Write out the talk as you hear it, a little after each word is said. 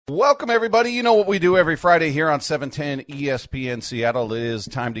Welcome, everybody. You know what we do every Friday here on 710 ESPN Seattle. It is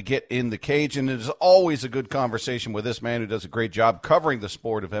time to get in the cage, and it is always a good conversation with this man who does a great job covering the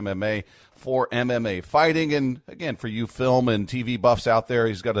sport of MMA for MMA Fighting. And, again, for you film and TV buffs out there,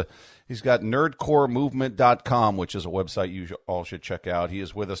 he's got nerdcoremovement.com, which is a website you all should check out. He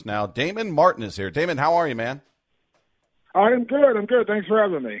is with us now. Damon Martin is here. Damon, how are you, man? I'm good. Thanks for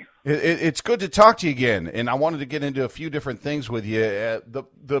having me. It's good to talk to you again, and I wanted to get into a few different things with you.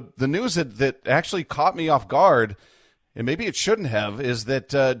 The news that actually caught me off guard, and maybe it shouldn't have, is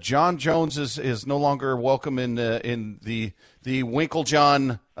that Jon Jones is no longer welcome in the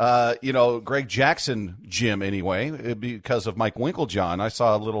Winklejohn, Greg Jackson gym anyway, because of Mike Winklejohn. I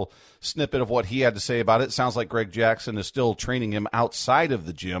saw a little snippet of what he had to say about it. It sounds like Greg Jackson is still training him outside of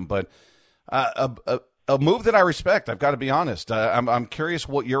the gym, but a move that I respect, I've got to be honest. I'm curious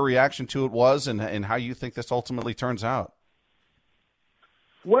what your reaction to it was and how you think this ultimately turns out.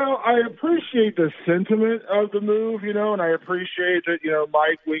 Well, I appreciate the sentiment of the move, and I appreciate that,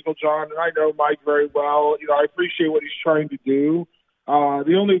 Mike Winklejohn, and I know Mike very well, I appreciate what he's trying to do.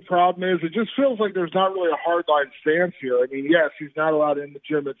 The only problem is it just feels like there's not really a hard-line stance here. I mean, yes, he's not allowed in the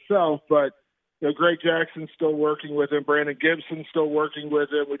gym itself, but Greg Jackson's still working with him. Brandon Gibson's still working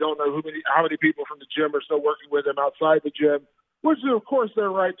with him. We don't know how many people from the gym are still working with him outside the gym, which is, of course, their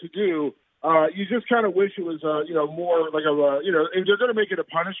right to do. You just kind of wish it was, more like if they're going to make it a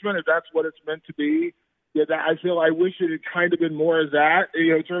punishment, if that's what it's meant to be, I wish it had kind of been more of that,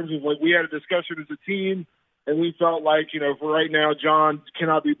 in terms of, like, we had a discussion as a team, and we felt like, for right now, Jon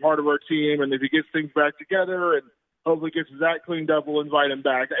cannot be part of our team, and if he gets things back together and hopefully gets that cleaned up, we'll invite him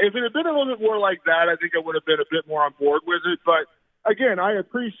back. If it had been a little bit more like that, I think I would have been a bit more on board with it. But, again, I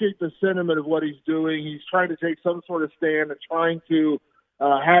appreciate the sentiment of what he's doing. He's trying to take some sort of stand and trying to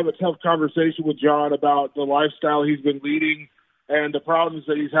have a tough conversation with Jon about the lifestyle he's been leading and the problems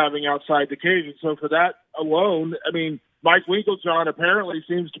that he's having outside the cage. And so for that alone, I mean, Mike Winklejohn apparently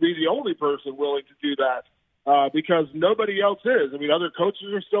seems to be the only person willing to do that because nobody else is. I mean, other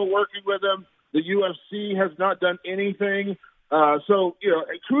coaches are still working with him. The UFC has not done anything. So,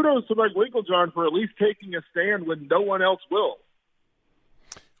 kudos to Mike Winklejohn for at least taking a stand when no one else will.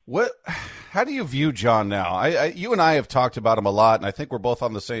 How do you view Jon now? You and I have talked about him a lot, and I think we're both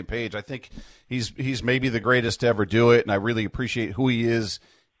on the same page. I think he's maybe the greatest to ever do it, and I really appreciate who he is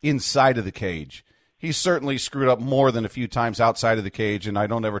inside of the cage. He's certainly screwed up more than a few times outside of the cage, and I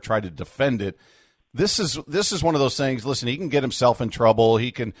don't ever try to defend it. This is one of those things. Listen, he can get himself in trouble.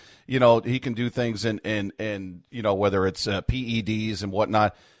 He can, he can do things and whether it's PEDs and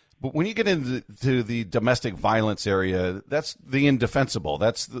whatnot. But when you get into the domestic violence area, that's the indefensible.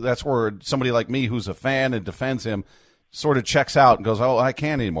 That's where somebody like me, who's a fan and defends him, sort of checks out and goes, "Oh, I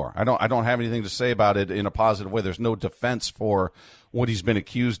can't anymore. I don't have anything to say about it in a positive way." There's no defense for what he's been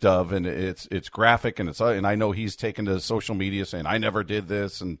accused of, and it's graphic, and I know he's taken to social media saying, "I never did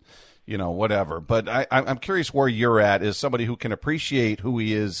this," and whatever. But I'm curious where you're at as somebody who can appreciate who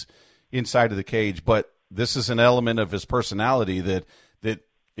he is inside of the cage, but this is an element of his personality that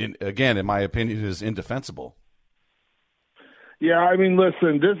again, in my opinion, is indefensible. Yeah, I mean,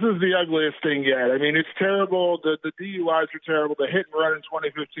 listen, this is the ugliest thing yet. I mean, it's terrible. The DUIs are terrible. The hit and run in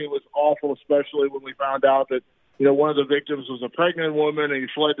 2015 was awful, especially when we found out that, one of the victims was a pregnant woman and he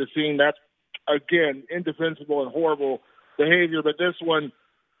fled the scene. That's, again, indefensible and horrible behavior. But this one,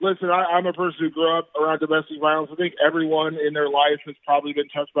 listen, I'm a person who grew up around domestic violence. I think everyone in their life has probably been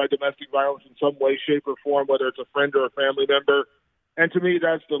touched by domestic violence in some way, shape, or form, whether it's a friend or a family member. And to me,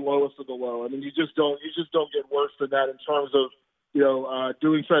 that's the lowest of the low. I mean, you just don't get worse than that in terms of,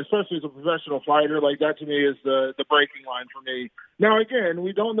 doing so, especially as a professional fighter. Like, that to me is the breaking line for me. Now, again,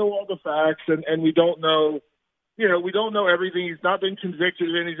 we don't know all the facts and we don't know, we don't know everything. He's not been convicted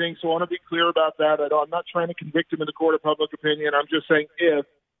of anything. So I want to be clear about that. I'm not trying to convict him in the court of public opinion. I'm just saying if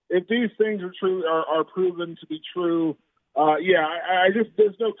these things are true, are proven to be true, I just,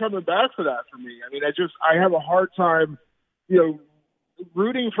 there's no coming back for that for me. I mean, I have a hard time,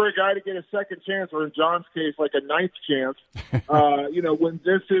 rooting for a guy to get a second chance, or in Jon's case, like a ninth chance, when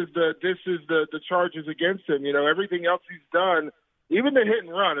this is the charges against him. Everything else he's done, even the hit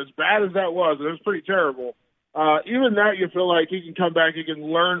and run, as bad as that was, and it was pretty terrible. Even that, you feel like he can come back, he can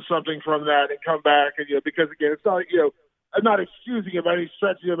learn something from that and come back, and because again, it's not I'm not excusing him by any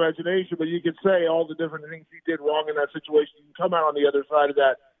stretch of the imagination, but you could say all the different things he did wrong in that situation. You can come out on the other side of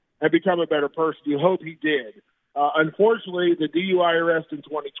that and become a better person. You hope he did. Unfortunately, the DUI arrest in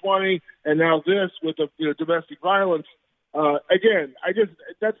 2020, and now this with the domestic violence. Again,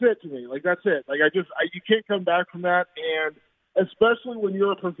 that's it to me. Like, that's it. Like, you can't come back from that, and especially when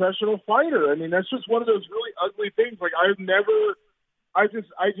you're a professional fighter. I mean, that's just one of those really ugly things. Like, I've never I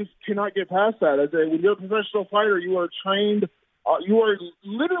just cannot get past that. When you're a professional fighter, you are trained. You are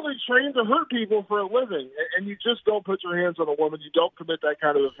literally trained to hurt people for a living, and you just don't put your hands on a woman. You don't commit that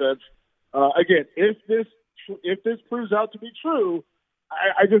kind of offense. Again, if this proves out to be true,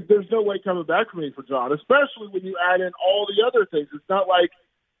 I just there's no way coming back for me for Jon, especially when you add in all the other things. It's not like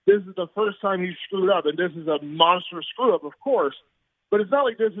this is the first time he's screwed up, and this is a monstrous screw up, of course, but it's not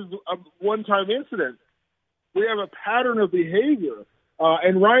like this is a one-time incident. We have a pattern of behavior.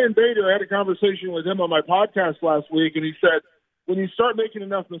 And Ryan Bader, I had a conversation with him on my podcast last week, and he said, when you start making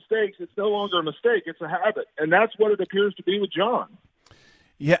enough mistakes, it's no longer a mistake, it's a habit. And that's what it appears to be with Jon.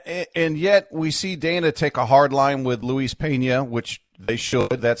 Yeah, and yet we see Dana take a hard line with Luis Pena, which they should.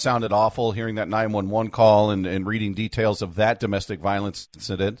 That sounded awful, hearing that 911 call and reading details of that domestic violence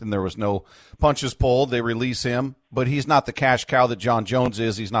incident, and there was no punches pulled. They release him, but he's not the cash cow that Jon Jones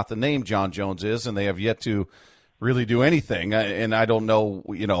is. He's not the name Jon Jones is, and they have yet to really do anything. And I don't know,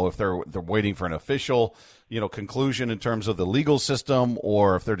 if they're waiting for an official, conclusion in terms of the legal system,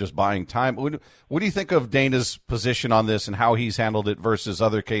 or if they're just buying time. What do you think of Dana's position on this and how he's handled it versus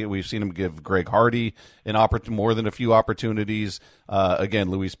other cases? We've seen him give Greg Hardy more than a few opportunities.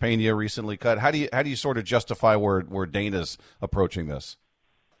 Again, Luis Pena recently cut. How do you sort of justify where Dana's approaching this?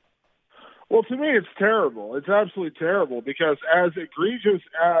 Well, to me, it's terrible. It's absolutely terrible, because as egregious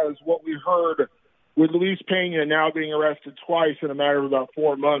as what we heard with Luis Pena now being arrested twice in a matter of about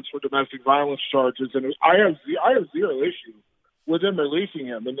 4 months for domestic violence charges, and I have zero issue with them releasing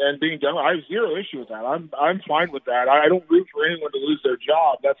him and being done. I have zero issue with that. I'm fine with that. I don't root for anyone to lose their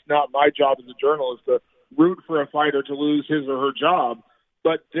job. That's not my job as a journalist, to root for a fighter to lose his or her job.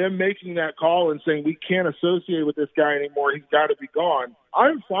 But them making that call and saying we can't associate with this guy anymore, he's got to be gone,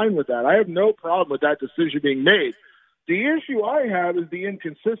 I'm fine with that. I have no problem with that decision being made. The issue I have is the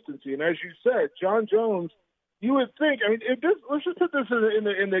inconsistency, and as you said, Jon Jones, you would think. I mean, let's just put this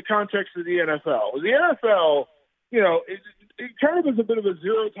in the context of the NFL. The NFL, it kind of is a bit of a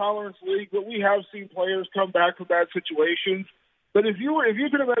zero tolerance league, but we have seen players come back from bad situations. But if you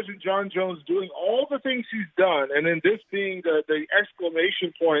can imagine Jon Jones doing all the things he's done, and then this being the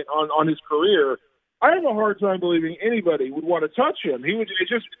exclamation point on his career, I have a hard time believing anybody would want to touch him. The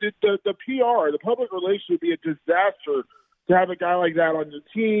PR, the public relations would be a disaster to have a guy like that on your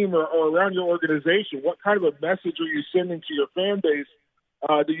team or around your organization. What kind of a message are you sending to your fan base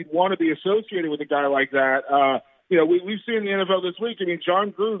that you'd want to be associated with a guy like that? We've seen in the NFL this week. I mean,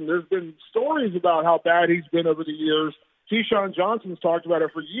 John Gruden, there's been stories about how bad he's been over the years. Keyshawn Johnson's talked about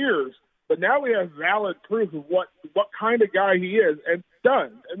it for years. But now we have valid proof of what kind of guy he is, and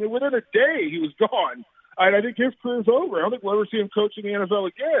done. I mean, within a day, he was gone. And I think his career's over. I don't think we'll ever see him coaching the NFL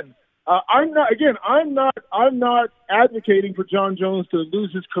again. I'm not advocating for Jon Jones to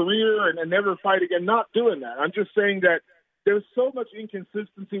lose his career and never fight again. Not doing that. I'm just saying that there's so much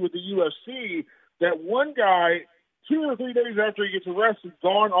inconsistency with the UFC that one guy, 2 or 3 days after he gets arrested,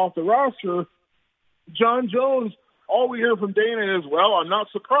 gone off the roster. Jon Jones, all we hear from Dana is, well, I'm not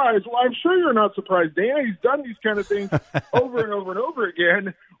surprised. Well, I'm sure you're not surprised, Dana. He's done these kind of things over and over and over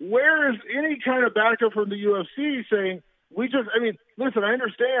again. Where is any kind of backup from the UFC saying, listen, I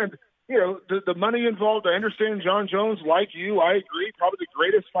understand, the money involved. I understand Jon Jones, like you, I agree, probably the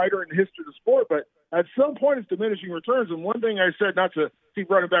greatest fighter in the history of the sport, but at some point it's diminishing returns. And one thing I said, not to keep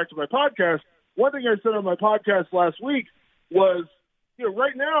running back to my podcast, one thing I said on my podcast last week was,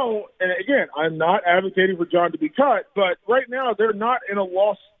 right now, and again, I'm not advocating for Jon to be cut, but right now they're not in a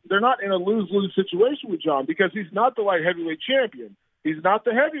lose-lose situation with Jon, because he's not the light heavyweight champion. He's not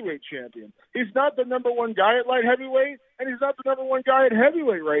the heavyweight champion. He's not the number one guy at light heavyweight, and he's not the number one guy at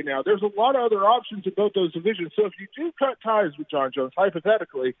heavyweight right now. There's a lot of other options in both those divisions. So if you do cut ties with Jon Jones,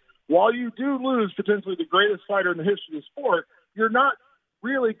 hypothetically, while you do lose potentially the greatest fighter in the history of the sport, you're not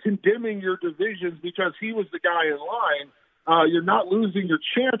really condemning your divisions because he was the guy in line. You're not losing your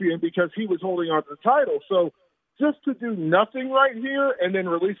champion because he was holding on to the title. So just to do nothing right here and then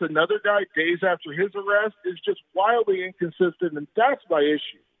release another guy days after his arrest is just wildly inconsistent, and that's my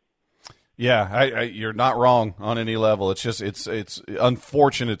issue. Yeah, you're not wrong on any level. It's just it's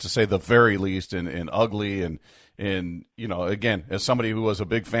unfortunate, to say the very least, and ugly, and again, as somebody who was a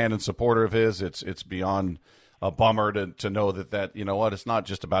big fan and supporter of his, it's beyond a bummer to know that it's not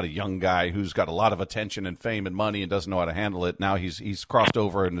just about a young guy who's got a lot of attention and fame and money and doesn't know how to handle it. Now he's crossed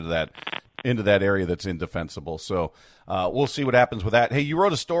over into that area that's indefensible. So we'll see what happens with that. Hey, you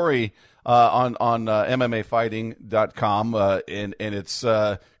wrote a story on MMAfighting.com, and it's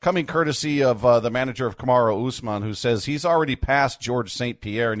coming courtesy of the manager of Kamaru Usman, who says he's already passed George St.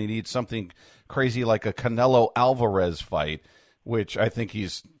 Pierre and he needs something crazy like a Canelo Alvarez fight, which I think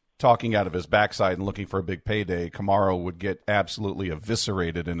he's talking out of his backside and looking for a big payday, Kamaru would get absolutely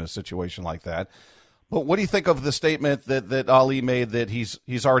eviscerated in a situation like that. But what do you think of the statement that Ali made that he's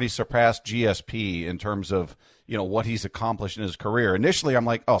already surpassed GSP in terms of, what he's accomplished in his career? Initially, I'm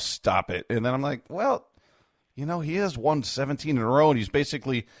like, oh, stop it. And then I'm like, well, he has won 17 in a row, and he's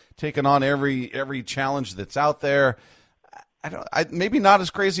basically taken on every challenge that's out there. Maybe not as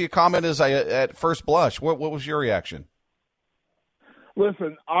crazy a comment as I at first blush. What was your reaction?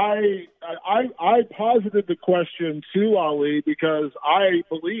 Listen, I posited the question to Ali because I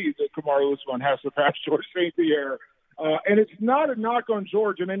believe that Kamaru Usman has surpassed George St. Pierre. And it's not a knock on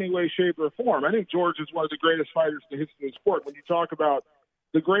George in any way, shape, or form. I think George is one of the greatest fighters in the history of the sport. When you talk about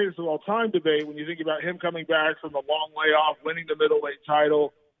the greatest of all time debate, when you think about him coming back from a long layoff, winning the middleweight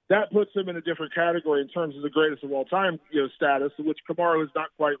title, that puts him in a different category in terms of the greatest of all time status, which Kamaru has not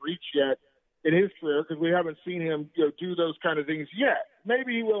quite reached yet in his career, because we haven't seen him do those kind of things yet.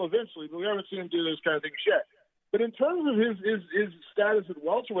 Maybe he will eventually, but we haven't seen him do those kind of things yet. But in terms of his status at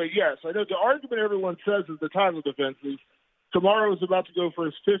welterweight, yes, I know the argument everyone says is the title defenses. Kamaru is about to go for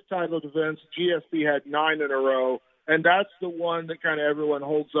his 5th title defense. GSP had 9 in a row, and that's the one that kind of everyone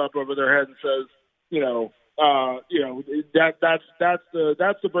holds up over their head and says,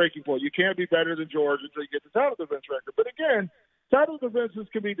 that's the breaking point. You can't be better than George until you get the title defense record. But again, title defenses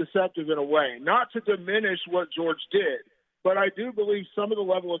can be deceptive in a way, not to diminish what George did, but I do believe some of the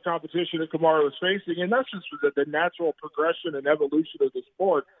level of competition that Kamaru is facing, and that's just the natural progression and evolution of the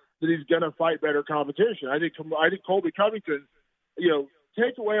sport, that he's going to fight better competition. I think Colby Covington,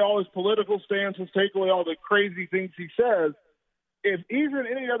 take away all his political stances, take away all the crazy things he says. If he's in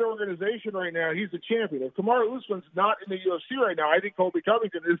any other organization right now, he's the champion. If Kamaru Usman's not in the UFC right now, I think Colby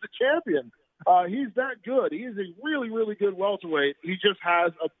Covington is the champion. He's that good. He is a really, really good welterweight. He just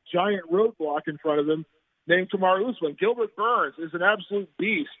has a giant roadblock in front of him named Kamaru Usman. Gilbert Burns is an absolute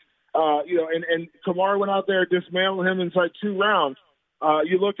beast. And Kamaru went out there, dismantled him inside 2 rounds.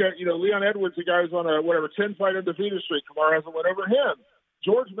 You look at, Leon Edwards, the guy who's on a 10-fight undefeated streak. Kamaru hasn't won over him.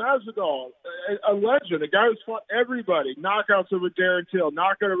 George Masvidal, a legend, a guy who's fought everybody. Knockouts over Darren Till,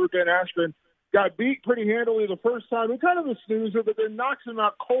 knockout over Ben Askren. Got beat pretty handily the first time. He kind of a snoozer, but then knocks him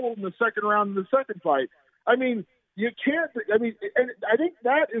out cold in the second round in the second fight. I mean, you can't – and I think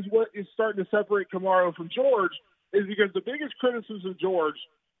that is what is starting to separate Kamaru from George, is because the biggest criticism of George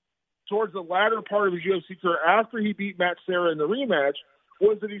towards the latter part of his UFC career, after he beat Matt Serra in the rematch,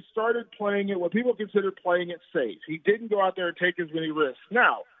 was that he started playing it, what people consider playing it safe. He didn't go out there and take as many risks.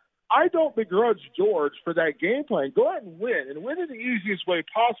 Now, I don't begrudge George for that game plan. Go out and win in the easiest way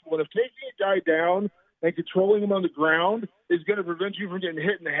possible. And if taking a guy down and controlling him on the ground is going to prevent you from getting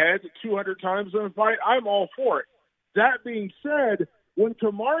hit in the head 200 times in a fight, I'm all for it. That being said, when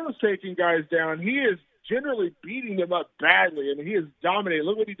Kamaru's taking guys down, he is generally beating them up badly. I mean, he is dominating.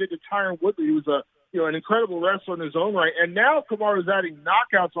 Look what he did to Tyron Woodley. He was an incredible wrestler in his own right. And now Kamaru's adding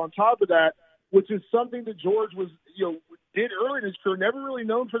knockouts on top of that, which is something that George was, did early in his career, never really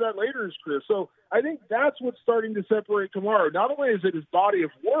known for that later in his career. So I think that's what's starting to separate Kamaru. Not only is it his body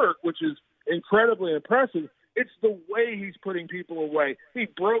of work, which is incredibly impressive, it's the way he's putting people away. He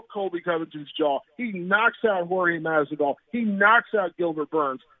broke Colby Covington's jaw. He knocks out Jorge Masvidal. He knocks out Gilbert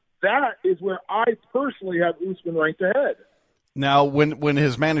Burns. That is where I personally have Usman ranked ahead. Now, when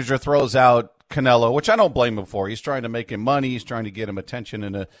his manager throws out Canelo, which I don't blame him for, he's trying to make him money. He's trying to get him attention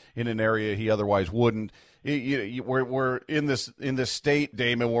in an area he otherwise wouldn't. We're in this state,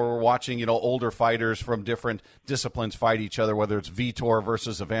 Damon, where we're watching older fighters from different disciplines fight each other. Whether it's Vitor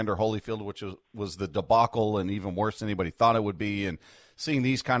versus Evander Holyfield, which was the debacle and even worse than anybody thought it would be, and seeing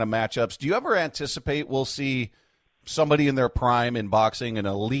these kind of matchups. Do you ever anticipate we'll see somebody in their prime in boxing, an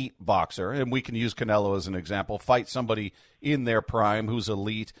elite boxer, and we can use Canelo as an example, fight somebody in their prime who's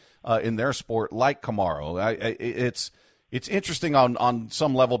elite in their sport like Kamaru? It's interesting on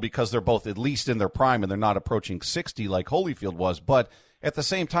some level because they're both at least in their prime and they're not approaching 60 like Holyfield was. But at the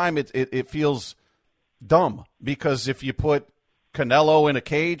same time, it feels dumb because if you put Canelo in a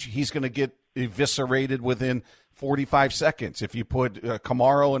cage, he's going to get eviscerated within 45 seconds. If you put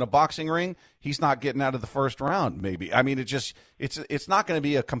Kamaru in a boxing ring, he's not getting out of the first round, maybe. I mean, it's not going to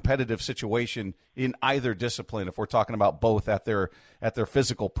be a competitive situation in either discipline if we're talking about both at their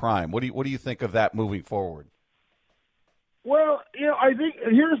physical prime. What do you think of that moving forward? Well, I think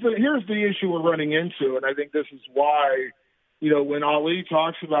here's the issue we're running into, and I think this is why, when Ali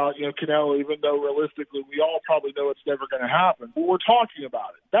talks about, Canelo, even though realistically we all probably know it's never going to happen, but we're talking about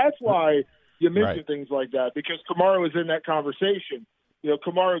it. That's why you mention things like that, because Kamaru is in that conversation.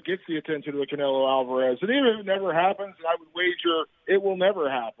 Kamaru gets the attention of Canelo Alvarez, and even if it never happens, and I would wager it will never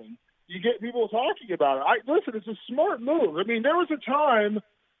happen, you get people talking about it. Listen, it's a smart move. I mean, there was a time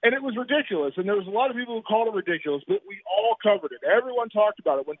And it was ridiculous. And there was a lot of people who called it ridiculous, but we all covered it. Everyone talked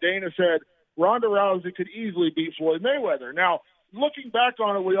about it when Dana said Ronda Rousey could easily beat Floyd Mayweather. Now, looking back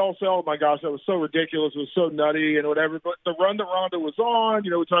on it, we all say, oh, my gosh, that was so ridiculous. It was so nutty and whatever. But the run that Ronda was on,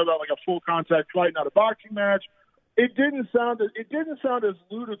 we talk about like a full contact fight, not a boxing match. It didn't sound as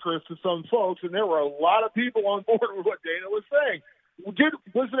ludicrous to some folks, and there were a lot of people on board with what Dana was saying. Was it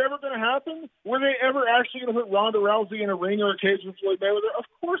ever going to happen? Were they ever actually going to put Ronda Rousey in a ring or a cage with Floyd Mayweather? Of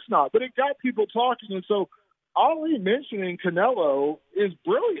course not. But it got people talking, and so Ali mentioning Canelo is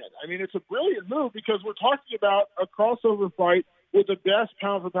brilliant. I mean, it's a brilliant move because we're talking about a crossover fight with the best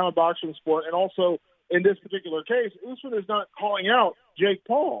pound-for-pound boxing sport, and also in this particular case, Usman is not calling out Jake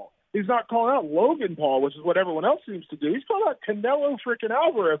Paul. He's not calling out Logan Paul, which is what everyone else seems to do. He's calling out Canelo freaking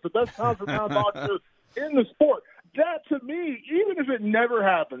Alvarez, the best pound-for-pound boxer in the sport. That, to me, even if it never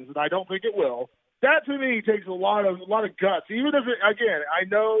happens, and I don't think it will, that, to me, takes a lot of guts. Even if it, again, I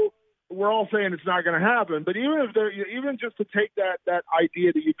know we're all saying it's not going to happen, but even just to take that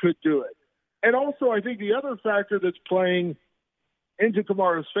idea that you could do it. And also, I think the other factor that's playing into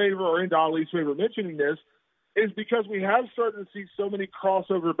Kamaru's favor or into Ali's favor mentioning this is because we have started to see so many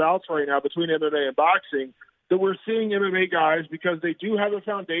crossover bouts right now between MMA and boxing that we're seeing MMA guys, because they do have a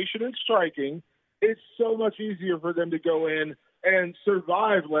foundation in striking, it's so much easier for them to go in and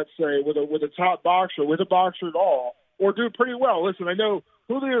survive, let's say, with a top boxer, with a boxer at all, or do pretty well. Listen, I know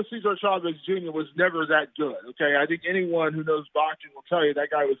Julio Cesar Chavez Jr. was never that good, okay? I think anyone who knows boxing will tell you that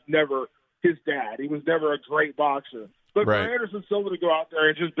guy was never his dad. He was never a great boxer. But right. For Anderson Silva to go out there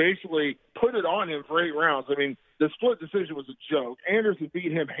and just basically put it on him for 8 rounds, I mean, the split decision was a joke. Anderson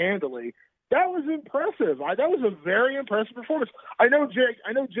beat him handily. That was impressive. That was a very impressive performance. I know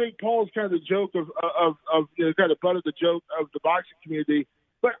Jake Paul is kind of the joke of kind of butt of the joke of the boxing community.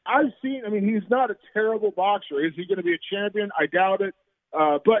 But he's not a terrible boxer. Is he going to be a champion? I doubt it.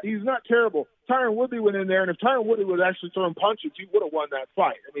 But he's not terrible. Tyron Woodley went in there, and if Tyron Woodley was actually throwing punches, he would have won that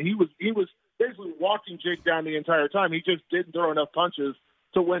fight. I mean, he was basically walking Jake down the entire time. He just didn't throw enough punches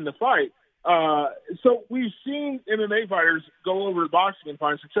to win the fight. So we've seen MMA fighters go over to boxing and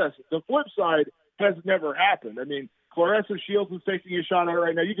find success. The flip side has never happened. I mean, Claressa Shields is taking a shot at it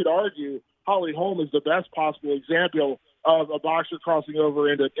right now. You could argue Holly Holm is the best possible example of a boxer crossing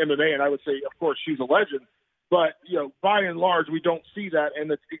over into MMA, and I would say, of course, she's a legend. But, by and large, we don't see that. And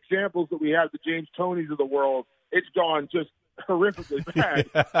the examples that we have, the James Tonys of the world, it's gone just horrifically bad.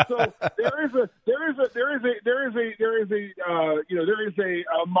 So there is a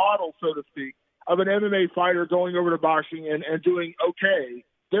model, so to speak, of an MMA fighter going over to boxing and doing okay.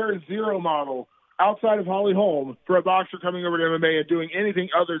 There is zero model outside of Holly Holm for a boxer coming over to MMA and doing anything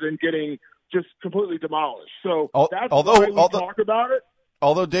other than getting just completely demolished. So that's why we talk about it.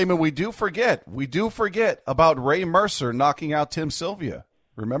 Although, Damon, we do forget about Ray Mercer knocking out Tim Sylvia.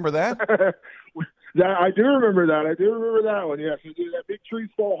 Remember that? I do remember that. I do remember that one. Yes, that big trees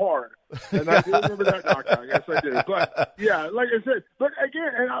fall hard, and I do remember that knockout. Yes, I do. But yeah, like I said, but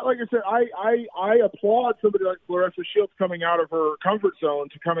again, and like I said, I applaud somebody like Claressa Shields coming out of her comfort zone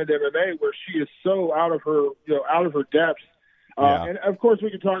to come into MMA, where she is so out of her depths. And of course,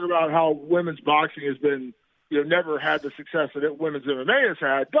 we can talk about how women's boxing has been, never had the success that women's MMA has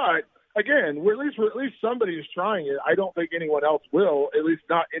had. But again, at least somebody is trying it. I don't think anyone else will, at least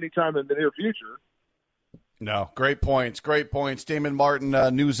not anytime in the near future. No, great points. Damon Martin,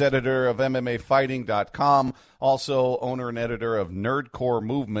 news editor of MMAfighting.com, also owner and editor of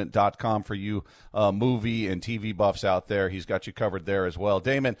NerdCoreMovement.com for you movie and TV buffs out there. He's got you covered there as well.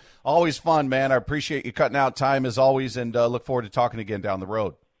 Damon, always fun, man. I appreciate you cutting out time as always, and look forward to talking again down the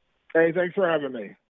road. Hey, thanks for having me.